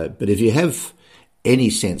 But if you have any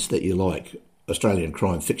sense that you like Australian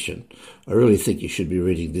crime fiction, I really think you should be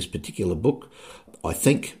reading this particular book. I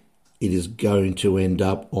think it is going to end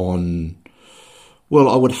up on, well,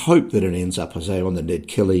 I would hope that it ends up, I say, on the Ned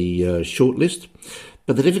Kelly shortlist.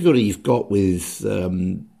 But the difficulty you've got with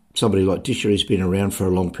somebody like Disher, he's been around for a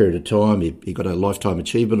long period of time. He got a Lifetime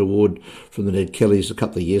Achievement Award from the Ned Kellys a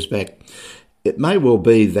couple of years back. It may well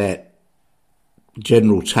be that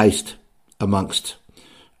general taste amongst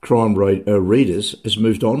crime readers has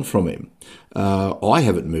moved on from him. I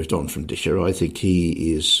haven't moved on from Disher. I think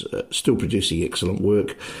he is still producing excellent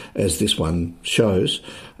work, as this one shows,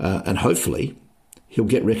 and hopefully he'll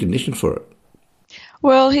get recognition for it.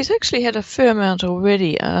 Well, he's actually had a fair amount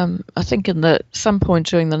already. I think some point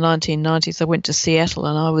during the 1990s I went to Seattle,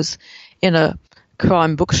 and I was in a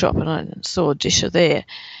crime bookshop, and I saw Disher there,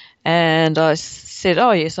 and I said,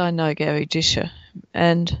 "Oh yes, I know Gary Disher,"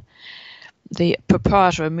 and the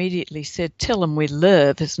proprietor immediately said, "Tell him we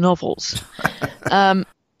love his novels."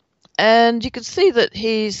 And you can see that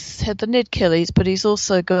he's had the Ned Kellys, but he's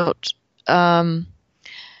also got,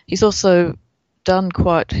 he's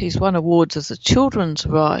won awards as a children's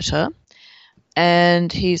writer,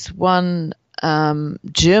 and he's won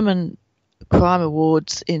German crime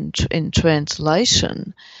awards in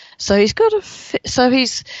translation. So he's got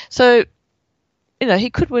he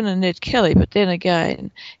could win a Ned Kelly, but then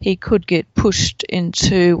again, he could get pushed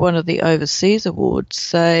into one of the overseas awards,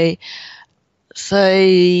 say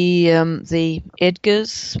the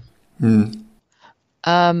Edgars,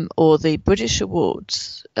 or the British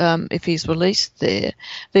awards. If he's released there,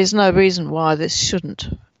 there's no reason why this shouldn't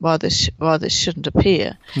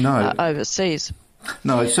appear overseas.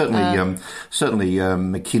 No, certainly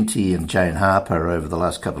McKinty and Jane Harper over the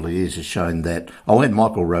last couple of years has shown that. Oh, and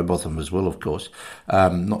Michael Robotham as well, of course.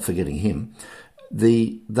 Not forgetting him.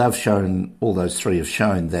 They've shown, all those three have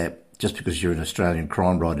shown that just because you're an Australian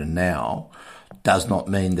crime writer now does not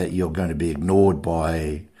mean that you're going to be ignored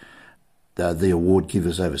by the award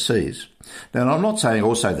givers overseas. Now, I'm not saying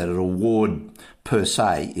also that an award per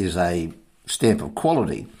se is a stamp of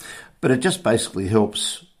quality, but it just basically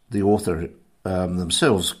helps the author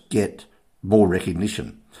themselves get more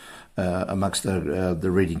recognition amongst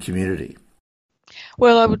the reading community.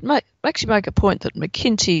 Well, I would actually make a point that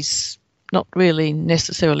McKinty's not really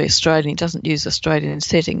necessarily Australian. He doesn't use Australian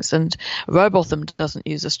settings, and Robotham doesn't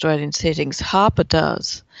use Australian settings. Harper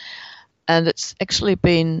does. And it's actually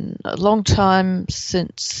been a long time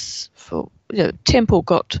since Temple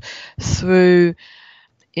got through.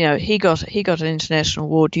 He got an international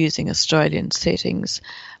award using Australian settings.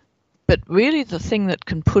 But really, the thing that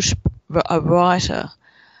can push a writer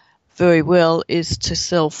very well is to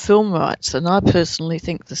sell film rights. And I personally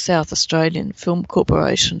think the South Australian Film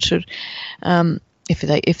Corporation should,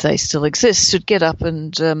 if they still exist, should get up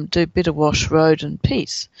and do Bidderwash Road and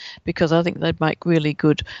Peace, because I think they'd make really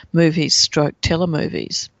good movies,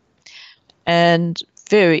 telemovies, and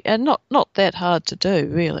not that hard to do,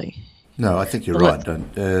 really. No, I think you're right.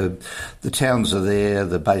 The towns are there.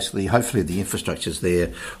 Hopefully the infrastructure's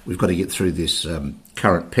there. We've got to get through this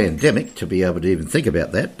current pandemic to be able to even think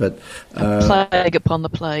about that. But plague upon the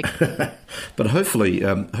plague. But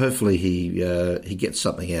hopefully he gets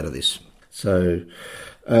something out of this. So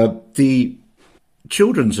the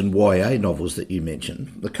children's and YA novels that you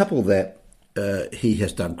mentioned, the couple that he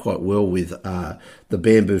has done quite well with are The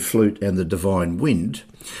Bamboo Flute and The Divine Wind.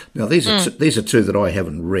 Now, these are two that I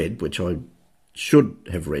haven't read, which I should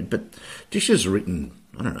have read, but Dish has written,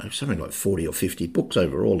 I don't know, something like 40 or 50 books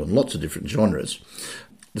overall in lots of different genres.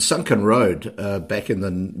 The Sunken Road back in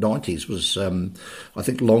the 90s was, I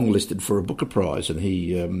think, long-listed for a Booker Prize, and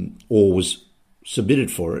he or was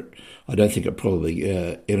submitted for it. I don't think it probably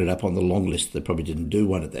ended up on the long list. They probably didn't do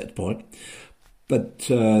one at that point. But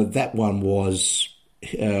that one was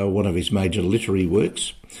one of his major literary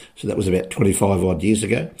works. So that was about 25 odd years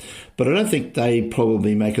ago. But I don't think they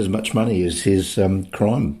probably make as much money as his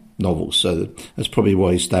crime novels. So that's probably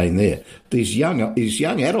why he's staying there. His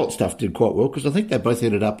young adult stuff did quite well, because I think they both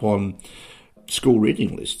ended up on school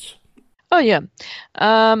reading lists. Oh, yeah.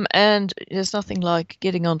 And there's nothing like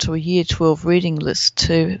getting onto a Year 12 reading list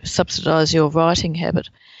to subsidise your writing habit.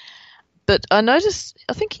 But I noticed,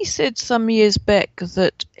 I think he said some years back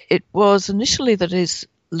that it was initially that his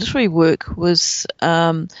literary work was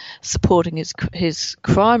supporting his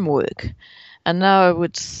crime work. And now I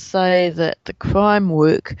would say that the crime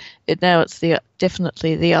work, it's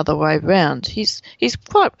definitely the other way round. He's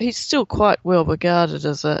still quite well regarded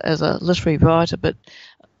as a literary writer, but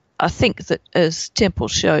I think that, as Temple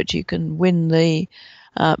showed, you can win the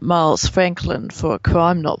Miles Franklin for a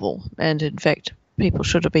crime novel, and in fact, people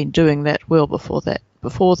should have been doing that well before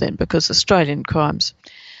then, because Australian crime's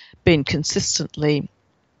been consistently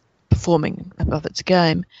performing above its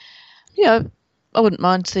game. I wouldn't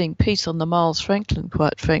mind seeing Peace on the Miles Franklin,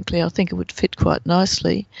 quite frankly. I think it would fit quite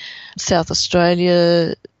nicely. South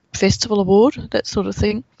Australia Festival Award, that sort of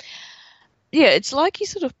thing. Yeah, it's like he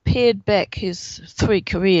sort of pared back his 3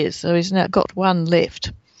 careers, so he's now got one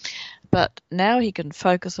left. But now he can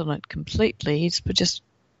focus on it completely. He's just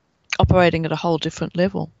operating at a whole different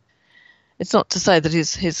level. It's not to say that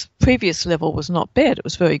his previous level was not bad. It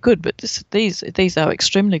was very good, but these are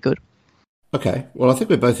extremely good. Okay, well, I think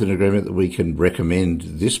we're both in agreement that we can recommend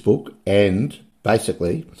this book, and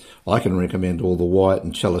basically I can recommend all the Wyatt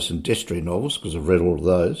and Challis and Destry novels, because I've read all of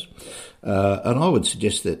those. And I would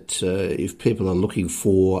suggest that if people are looking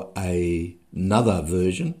for another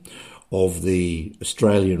version of the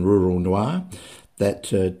Australian rural noir, that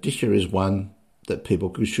Disher is one that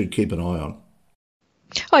people should keep an eye on.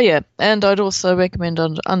 Oh, yeah, and I'd also recommend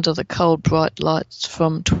Under the Cold Bright Lights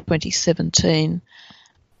from 2017.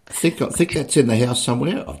 I think that's in the house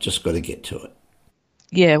somewhere. I've just got to get to it.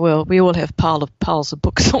 Yeah, well, we all have piles of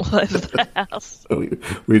books all over the house.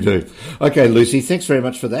 We do. Okay, Lucy, thanks very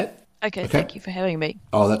much for that. Okay, thank you for having me.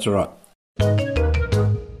 Oh, that's all right.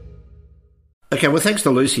 Okay, well, thanks to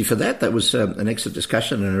Lucy for that. That was an excellent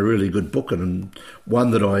discussion and a really good book, and one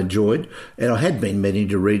that I enjoyed. And I had been meaning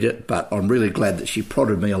to read it, but I'm really glad that she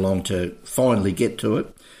prodded me along to finally get to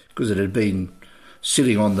it, because it had been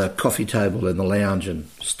sitting on the coffee table in the lounge and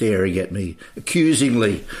staring at me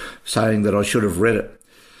accusingly, saying that I should have read it.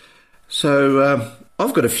 So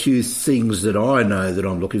I've got a few things that I know that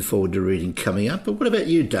I'm looking forward to reading coming up. But what about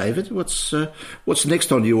you, David? What's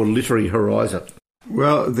next on your literary horizon?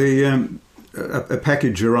 Well, a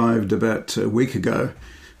package arrived about a week ago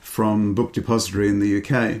from Book Depository in the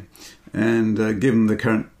UK, and given the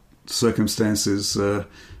current circumstances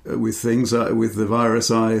with things with the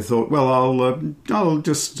virus, I thought, well, I'll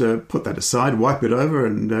just put that aside, wipe it over,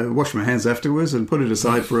 and wash my hands afterwards, and put it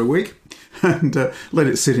aside for a week, and let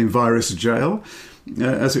it sit in virus jail,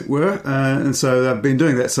 as it were. And so I've been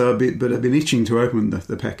doing that. But I've been itching to open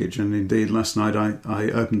the package, and indeed last night I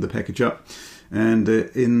opened the package up. And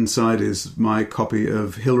inside is my copy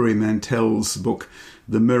of Hilary Mantel's book,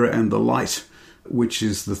 The Mirror and the Light, which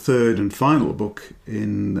is the third and final book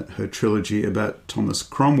in her trilogy about Thomas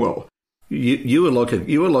Cromwell. You were like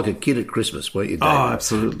a kid at Christmas, weren't you, David? Oh,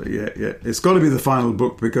 absolutely, yeah. It's got to be the final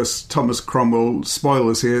book, because Thomas Cromwell,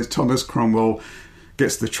 spoilers here, Thomas Cromwell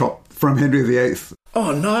gets the chop from Henry VIII.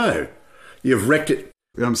 Oh, no. You've wrecked it.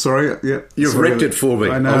 I'm sorry. Yeah, you've wrecked it for me.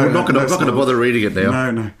 I know. I'm not going to bother reading it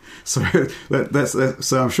now. No. So that's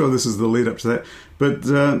so I'm sure this is the lead up to that. But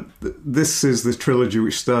this is the trilogy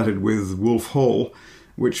which started with Wolf Hall,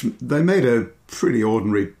 which they made a pretty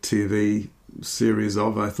ordinary TV series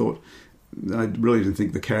of. I thought, I really didn't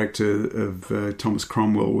think the character of Thomas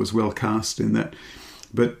Cromwell was well cast in that.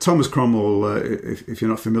 But Thomas Cromwell, if you're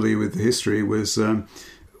not familiar with the history, was a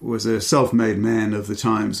self-made man of the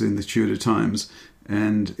times, in the Tudor times.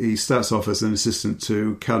 And he starts off as an assistant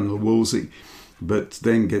to Cardinal Wolsey, but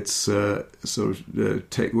then gets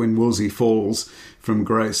when Wolsey falls from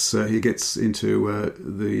grace, he gets into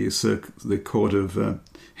the court of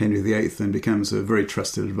Henry VIII and becomes a very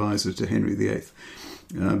trusted advisor to Henry VIII.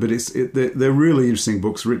 But they're really interesting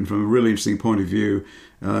books, written from a really interesting point of view,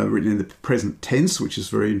 written in the present tense, which is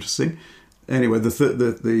very interesting. Anyway, the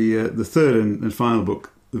third and final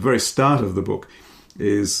book, the very start of the book,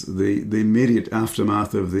 is the immediate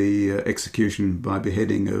aftermath of the execution by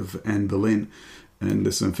beheading of Anne Boleyn, and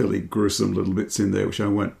there's some fairly gruesome little bits in there which I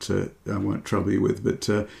won't trouble you with, but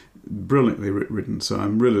brilliantly written. So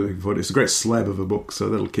I'm really looking forward to it. It's a great slab of a book, so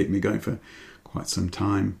that'll keep me going for quite some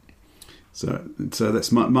time. So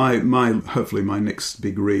that's my hopefully my next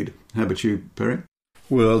big read. How about you, Perry?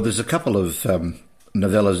 Well, there's a couple of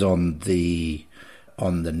novellas on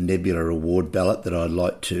the Nebula Award ballot that I'd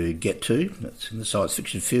like to get to. That's in the science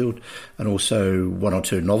fiction field, and also one or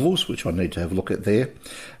two novels, which I need to have a look at there.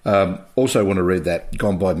 Also want to read that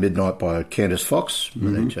Gone by Midnight by Candice Fox. I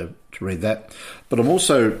need to read that. But I'm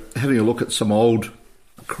also having a look at some old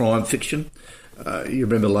crime fiction. You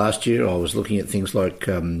remember last year I was looking at things like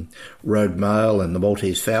Rogue Mail and The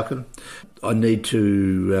Maltese Falcon. I need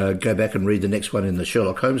to go back and read the next one in the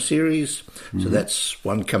Sherlock Holmes series. So that's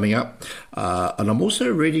one coming up. And I'm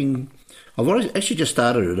also reading, I've actually just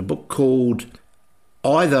started a book called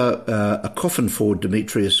either A Coffin for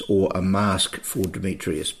Demetrius or A Mask for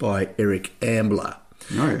Demetrius by Eric Ambler.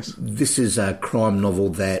 Nice. This is a crime novel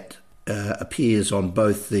that appears on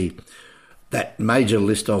both that major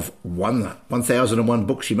list of 1,001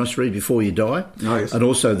 books you must read before you die, and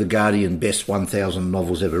also the Guardian Best 1,000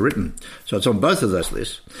 Novels Ever Written. So it's on both of those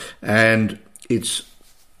lists, and it's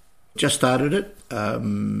just started it,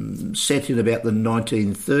 set in about the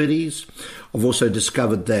 1930s. I've also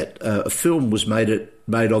discovered that a film was made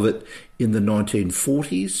of it in the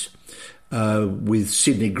 1940s, with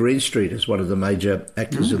Sidney Greenstreet as one of the major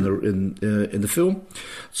actors in the film.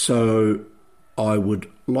 So I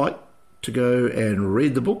would like to go and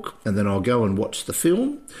read the book, and then I'll go and watch the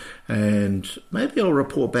film, and maybe I'll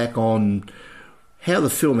report back on how the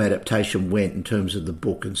film adaptation went in terms of the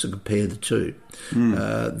book, and so compare the two.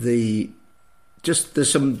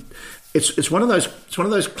 It's one of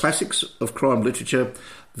those classics of crime literature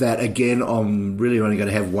that, again, I'm really only going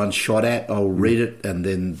to have one shot at. I'll read it, and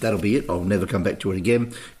then that'll be it. I'll never come back to it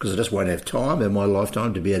again, because I just won't have time in my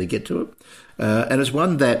lifetime to be able to get to it. And it's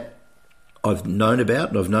one that I've known about,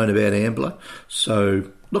 and I've known about Ambler, so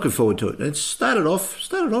looking forward to it. And it started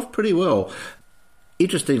off pretty well.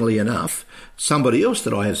 Interestingly enough, somebody else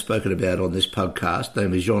that I have spoken about on this podcast,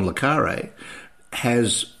 namely Jean Le Carré,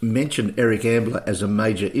 has mentioned Eric Ambler as a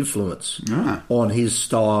major influence on his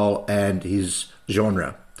style and his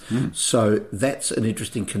genre. So that's an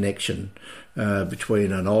interesting connection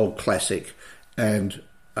between an old classic and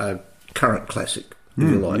a current classic.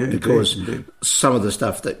 if you like, because indeed. some of the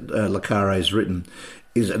stuff that Le Carre's written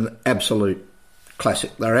is an absolute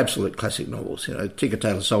classic. They're absolute classic novels. You know, Tinker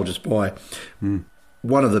Tailor Soldier Spy,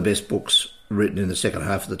 one of the best books written in the second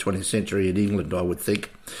half of the 20th century in England, I would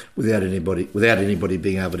think, without anybody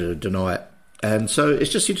being able to deny it. And so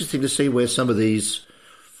it's just interesting to see where some of these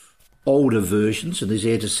older versions and these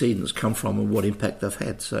antecedents come from and what impact they've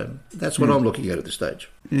had. So that's what I'm looking at this stage.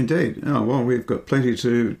 Indeed. Oh, well, we've got plenty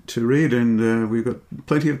to read, and we've got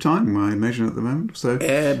plenty of time, I imagine, at the moment. So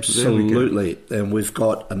absolutely. And we've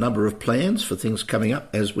got a number of plans for things coming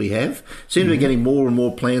up, as we have. Seem to be getting more and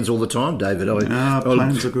more plans all the time, David.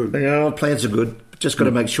 Plans are good. Plans are good. Just got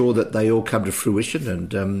to make sure that they all come to fruition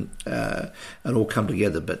and all come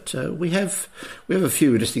together. But we have a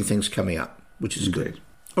few interesting things coming up, which is good.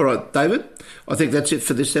 All right, David, I think that's it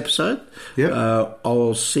for this episode. Yep.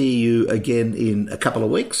 I'll see you again in a couple of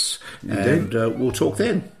weeks. Indeed. And we'll talk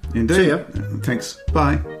then. Indeed. See ya. Thanks.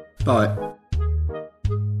 Bye. Bye.